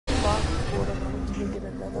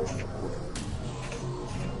another one.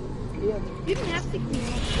 Yeah. You didn't have to clean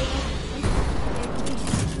up.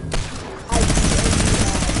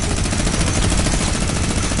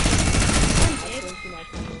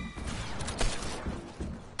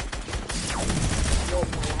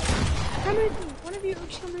 One of you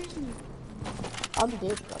exterminate me. I'm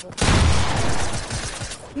dead, brother.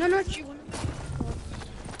 No, not you.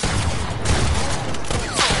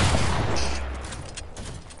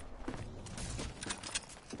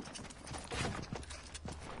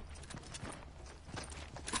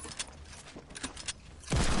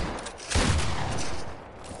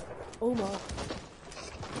 Oh my.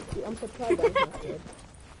 Dude, I'm surprised I was not dead.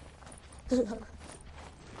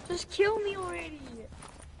 Just kill me already.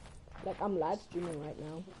 Like, I'm live streaming right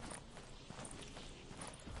now.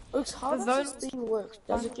 Looks, how does this thing work?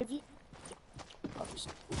 Does it give you... I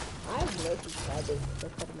have no subscribers.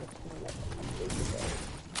 That's what makes me like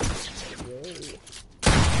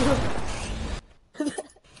a big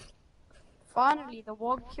Finally, the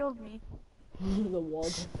wog killed me. The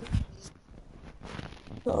wog.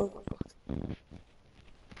 Oh my god.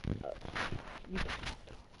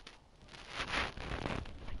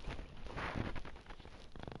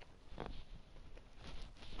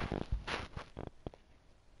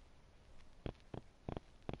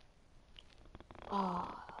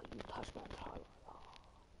 You touched my tralala.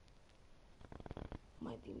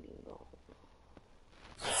 My ding ding dong.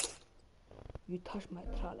 You touched my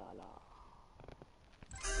tralala.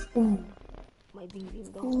 My ding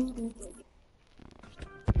ding dong.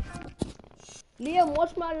 Liam,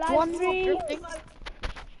 watch my live stream.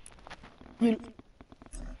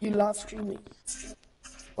 You live streaming.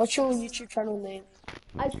 What's your YouTube channel name?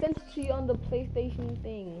 I sent it to you on the PlayStation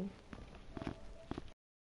thing.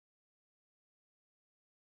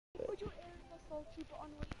 Put your aerial assault trooper on,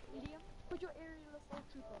 Liam. Put your aerial assault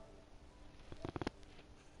trooper.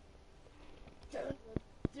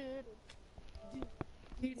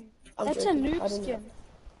 That's a noob skin.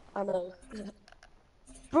 I know.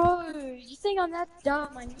 Bro, you think I'm that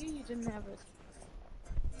dumb? I knew you didn't have it.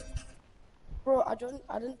 Bro, I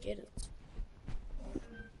didn't get it.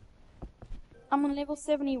 I'm on level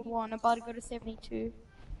 71, about to go to 72.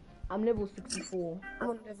 I'm level 64. I'm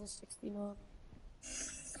on level 69.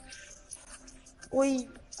 Wait,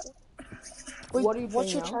 What are you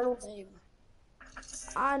what's your now? channel name?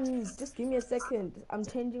 And just give me a second. I'm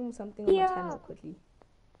changing something on my channel quickly.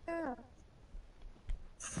 Yeah.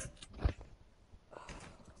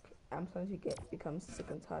 I'm starting to become sick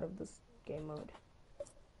and tired of this game mode.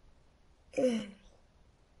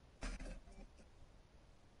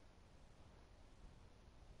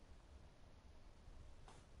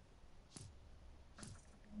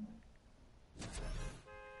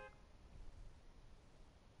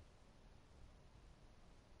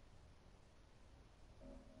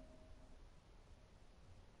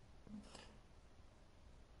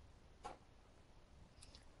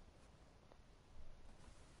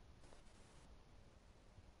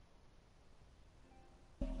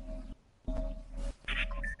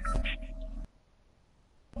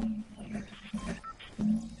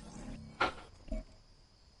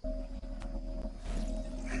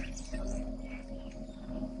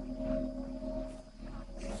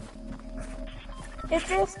 Is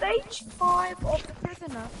there stage 5 of the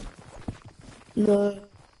prisoner? No.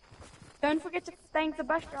 Don't forget to thank the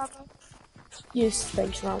bus driver. Yes,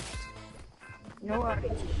 thanks, Rob. No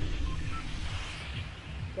worries.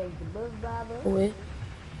 Thank the bus driver. Where?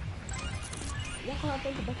 What can I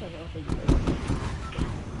thank the bus driver for?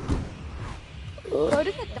 Go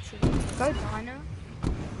to the go diner.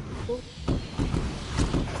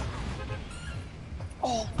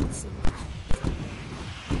 Oh,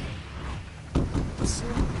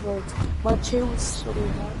 right. My chair was so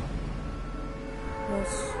hard.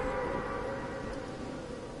 Yes.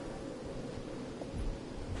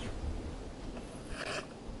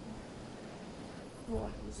 Oh, I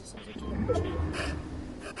use this as a game.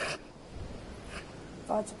 If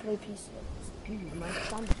I had to play PC, Dude, my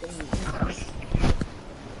son's thing.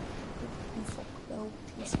 fuck no,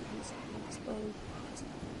 PC, explode.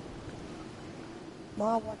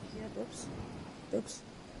 Ma, what here, Dips? Dips?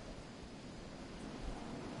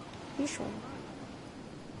 You sure?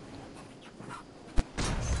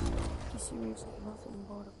 You serious? Nothing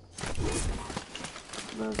about it.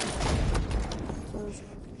 Version.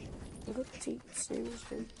 Look at the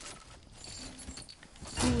seriously.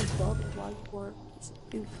 He was bothered while you weren't.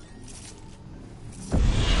 Dude.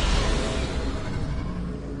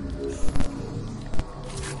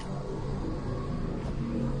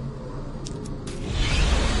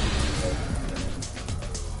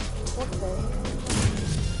 What the heck?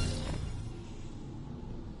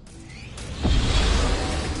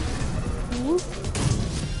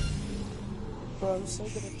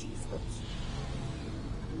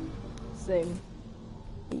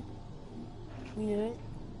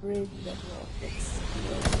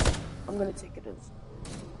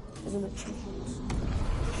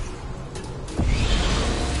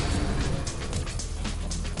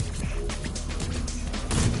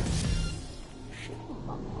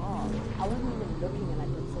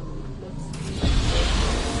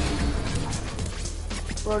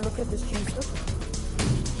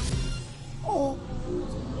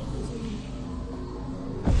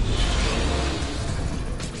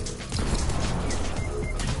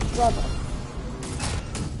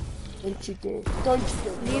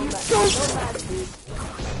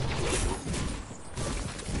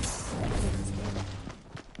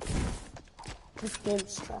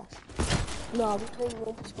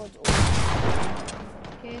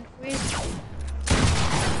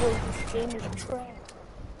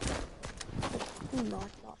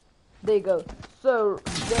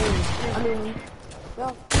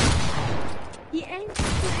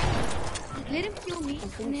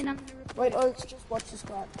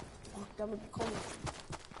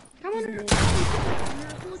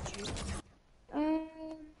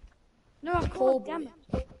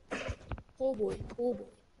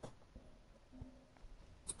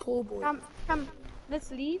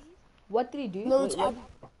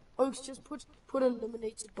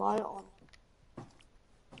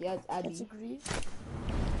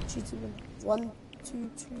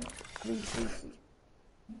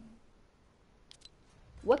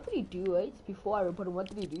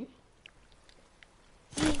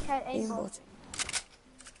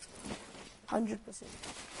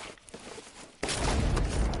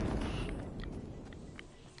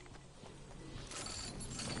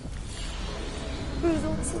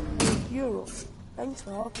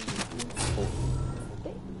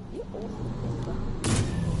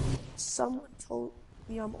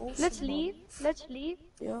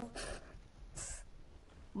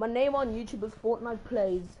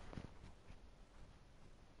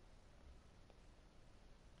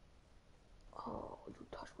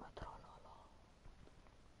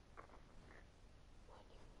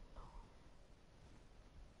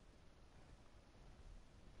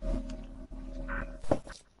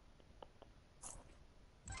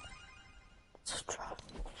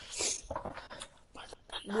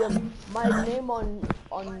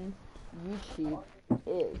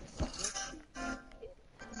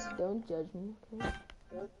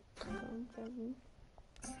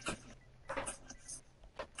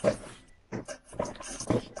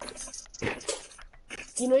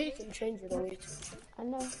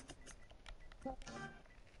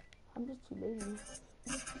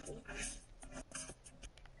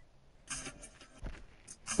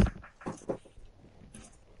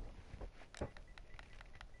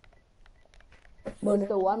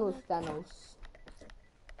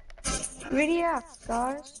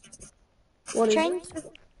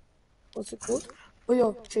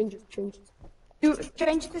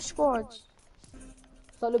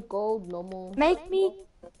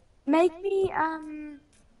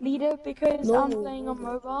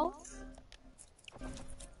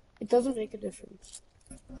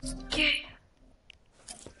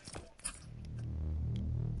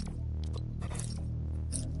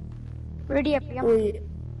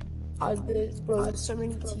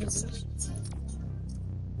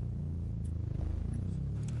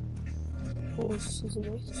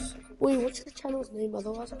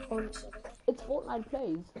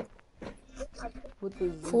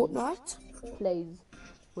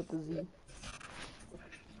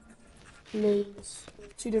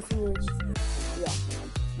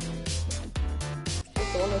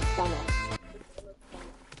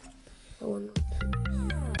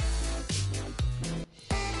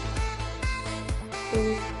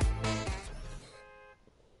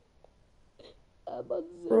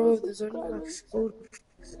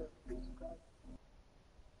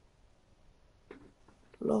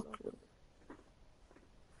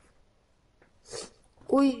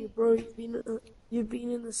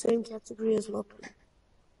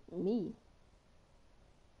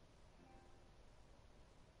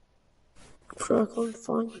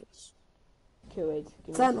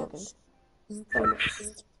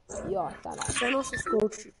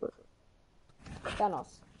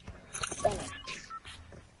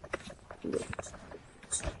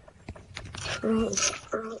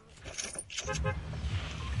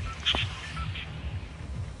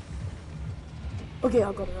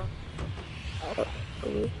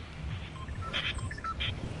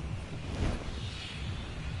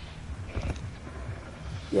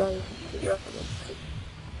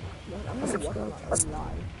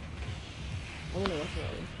 I'm gonna watch it.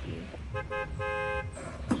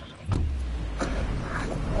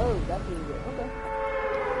 Oh, that's really good. Okay.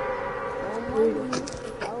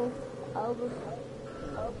 I'll go.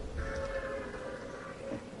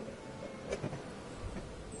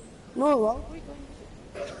 No, well,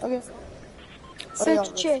 okay. Search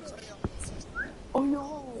the chest. Oh no!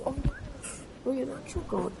 Oh no! Look at that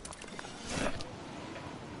shotgun.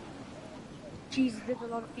 Jesus, there's a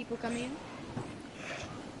lot of people coming in.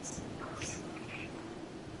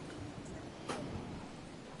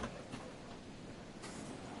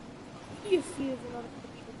 You see there's a lot of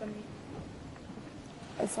people coming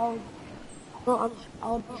in. I found. No,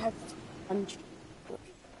 I'll be happy to punch.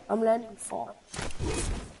 I'm landing far.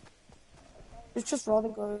 Let's just rather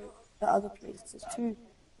go to other places. Two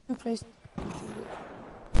places.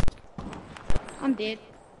 I'm dead.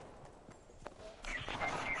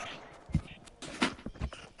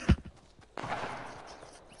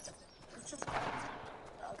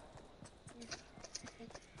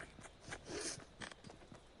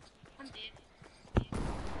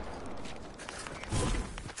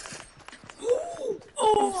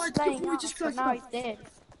 Oh, I Playing we out, just but crashed now up. he's dead.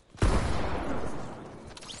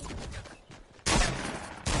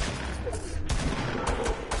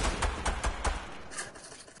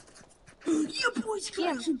 You boys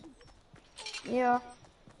crashing. Yeah,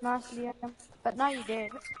 nicely, but now you're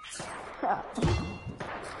dead.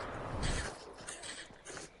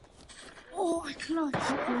 Oh, I clutched. I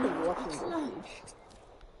clutched.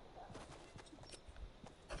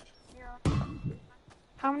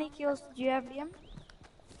 How many kills did you have, Liam?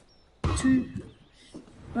 2.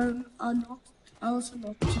 I also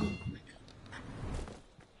knocked 2.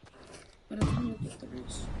 But I think I'll get the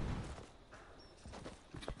rest.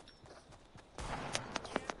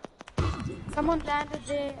 Someone landed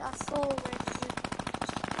there. I saw where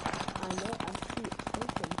I know. I see it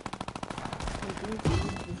open.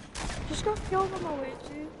 just got killed on my way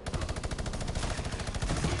too.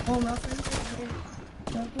 Oh, my friend's right here.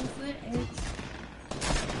 Jump off the edge.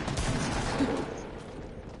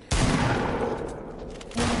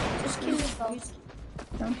 Just kill yourself.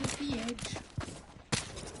 Jump off the edge.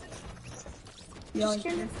 Yeah, Just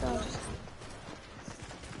kill yourself.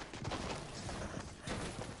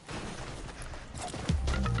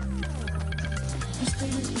 Just stay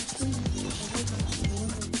there.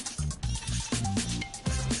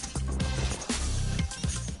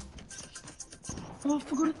 Oh, I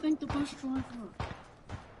forgot to thank the bus driver.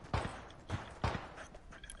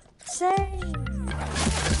 Same.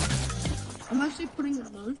 I'm actually putting a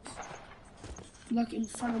note, like in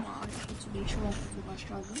front of my iPhone to make sure I thank the bus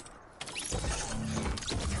driver.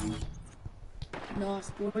 Nice,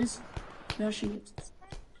 boys. Now she gets it.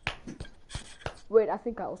 Wait, I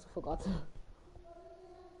think I also forgot.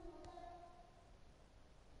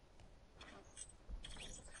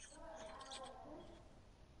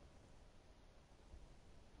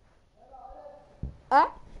 Ah?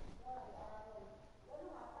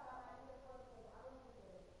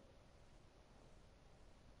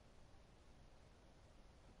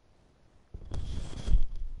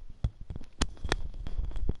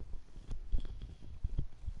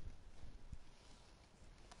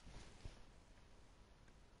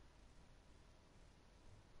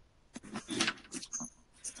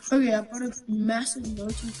 Okay, I've got a massive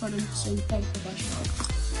note in front of me saying thank the bus driver.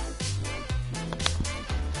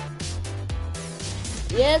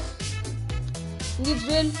 Yes. Need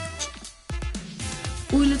drill.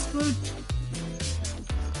 Oh, let's go.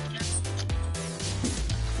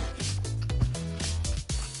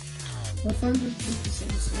 My phone will keep the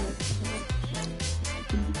same, so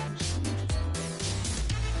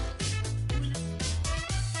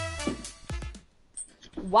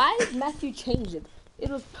Why did Matthew change it? It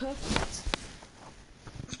was perfect.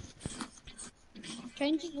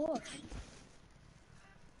 Changing what?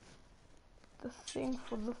 The thing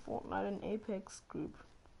for the Fortnite and Apex group.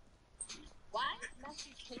 Why did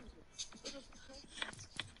Matthew change it? It was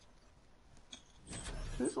perfect.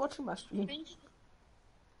 Who's watching my stream?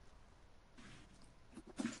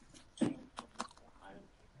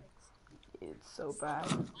 It's so bad.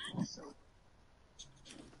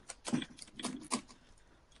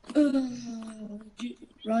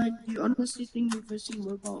 Ryan, do you honestly think you're versing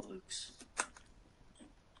mobile oaks?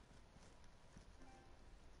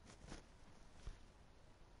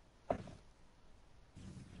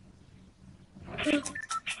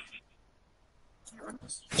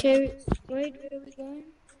 Okay, wait, where are we going?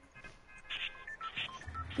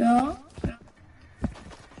 Yeah?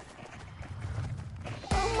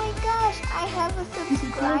 Oh my gosh, I have a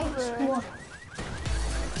subscriber. Squad.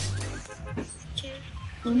 Okay.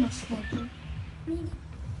 Oh, my squad.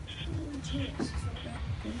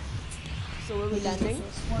 So where we landing?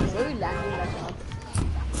 Where we landing right now?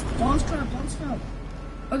 Dance club.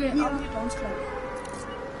 Okay, I'll do dance club.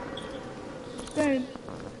 Go.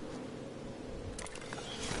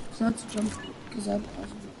 So that's jump, because I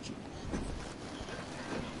wasn't watching.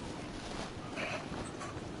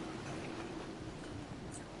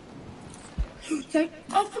 Okay,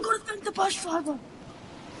 I forgot to thank the bus driver.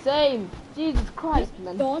 Same. Jesus Christ,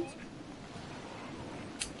 man. Dance.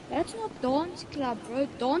 That's not dance club, bro.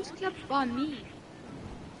 Dance club's by me.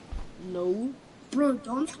 No. Bro,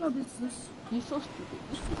 dance club is this. You're so stupid.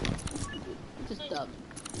 You're just dumb.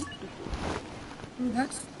 You're stupid. Bro,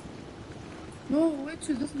 that's... No, wait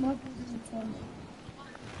till this map is in front.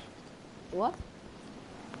 What?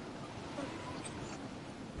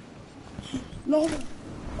 No.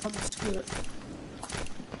 I'm scared.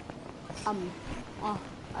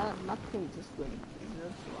 Nothing just went 0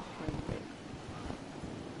 to 100.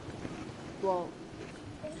 Well,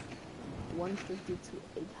 150 to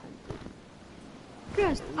 800.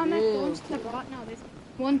 Chris, I'm at Real dance club right now. There's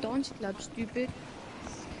one dance club, stupid.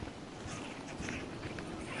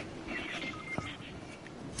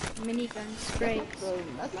 Minigun straight. Bro,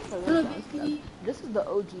 that's not the real dance club. This is the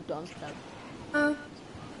OG dance club.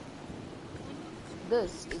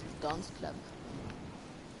 This is the dance club.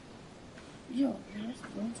 Yeah, that's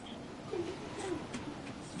dance club.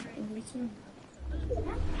 Everything.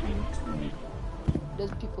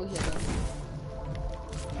 There's people here though.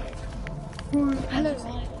 Hello,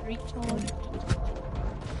 retard.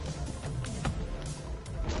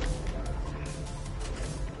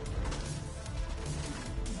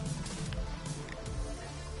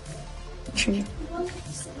 True.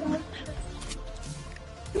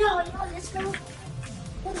 No, let's go.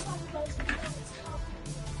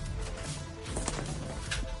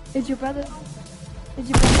 Is your brother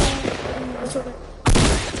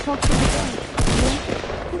talk to the guy?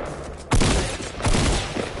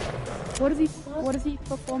 What is he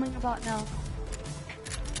performing about now?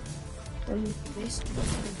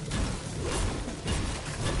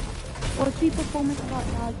 What is he performing about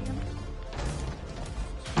now, Jim?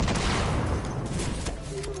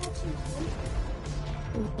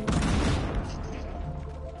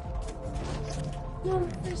 No,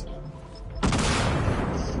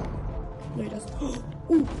 he doesn't.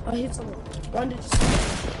 Ooh, I hit someone. One did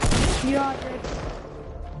Yeah, dude.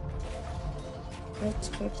 That's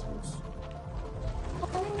close.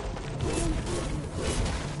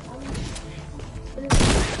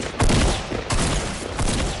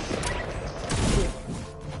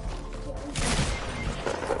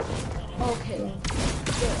 Okay.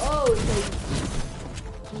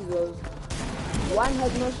 He goes. One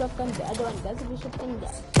has no shotgun, the other one does have a shotgun.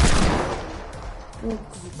 You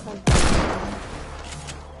can't.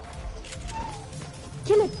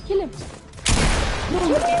 Kill him! No,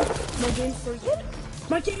 my game froze.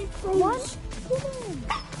 My game froze. What? Kill him.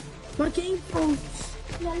 My game froze.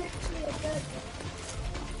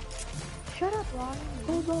 Shut up, Ron.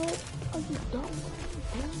 Hold on. Are you dumb?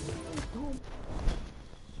 Dumb.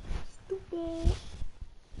 Stupid.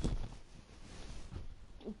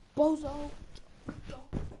 Bozo.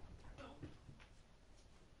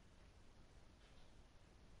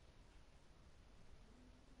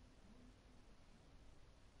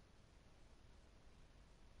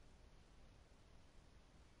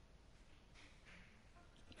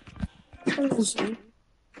 Frozen.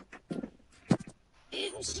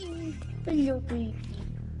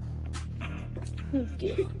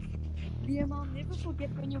 Liam, I'll never forget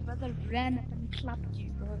when your brother ran up and clapped you,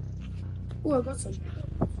 bro. Oh, I got some.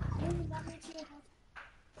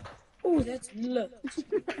 Oh, that's lit.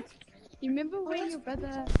 You remember when your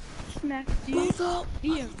brother smacked you? Bozo.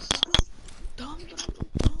 Liam. Dumb.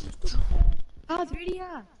 Oh, it's ready,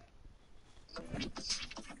 yeah.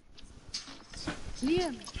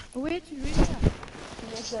 Liam, wait, it's ready,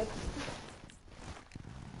 yeah.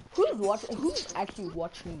 Who's actually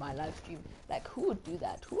watching my live stream? Like, who would do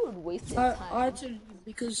that? Who would waste their time? I actually,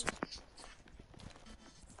 because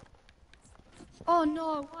Oh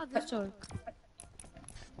no, what the joke?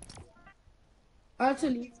 I had to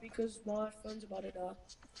leave because my phone's about to die.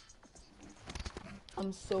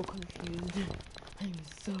 I'm so confused. I'm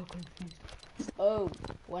so confused. Oh,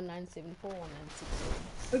 1974,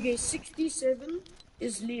 1967. Okay, 67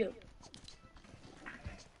 is Leo.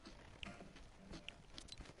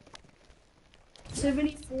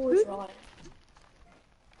 '74 is Ryan.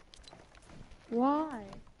 Why?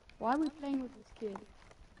 Why are we playing with this kid?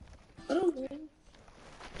 I don't know.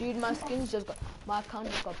 Dude, my skins just got, my account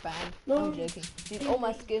just got banned. No. I'm joking. Dude, all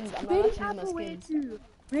my skins, I'm not Ready actually up my away skins. to.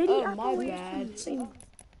 Ready Oh, up my away bad. to.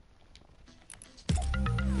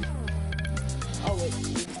 Oh,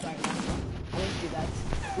 wait. that.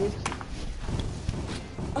 Wait.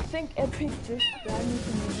 I think Epic just banned me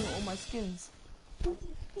from using all my skins.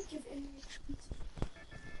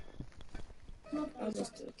 I'll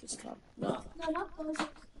just do it this time. No. No, not those.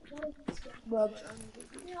 Well,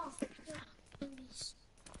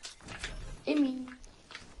 Emmy,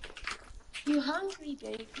 you hungry,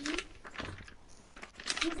 baby?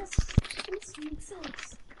 This makes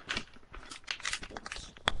sense.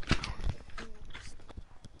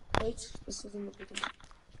 Wait, this is in the beginning.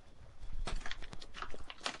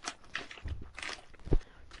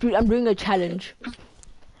 Dude, I'm doing a challenge.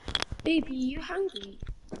 Baby, you hungry?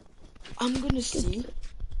 I'm gonna see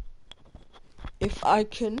if I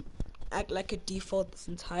can act like a default this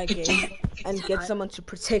entire game and get someone to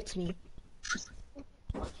protect me.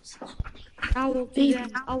 I will do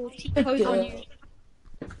that. I will T-pose on you.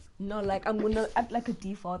 No, like I'm gonna act like a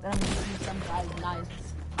default and I'm gonna see some guy's nice.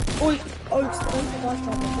 Oi, oh, it's the bus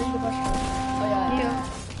driver. Bring the bus driver. Oh yeah. Yeah.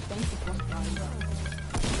 Thank you for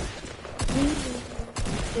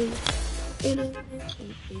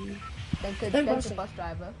Thank you, bus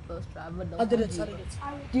driver. Bus driver. I did it.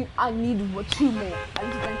 Dude, I need 2 more. I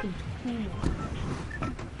need to thank him 2 more.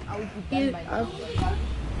 I will be done by now.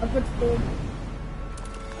 I put 4.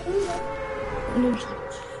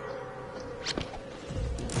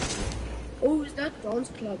 Oh, is that dance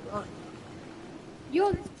club? Right.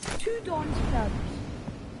 Yo, there's 2 dance clubs.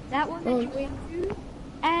 That one that you went to,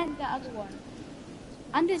 and the other one.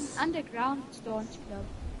 Underground dance club.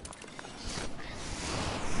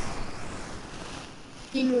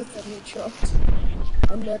 He moved a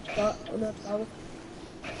headshot on that tower.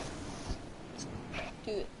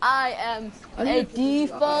 Dude, I am a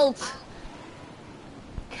default.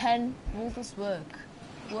 Will this work?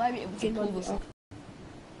 Will I be able to pull this off?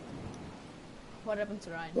 What happened to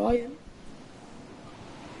Ryan?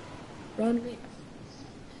 Ryan left.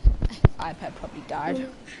 iPad probably died.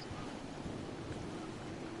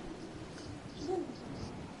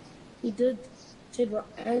 He did. Said what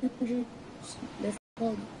Andrew left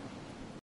home.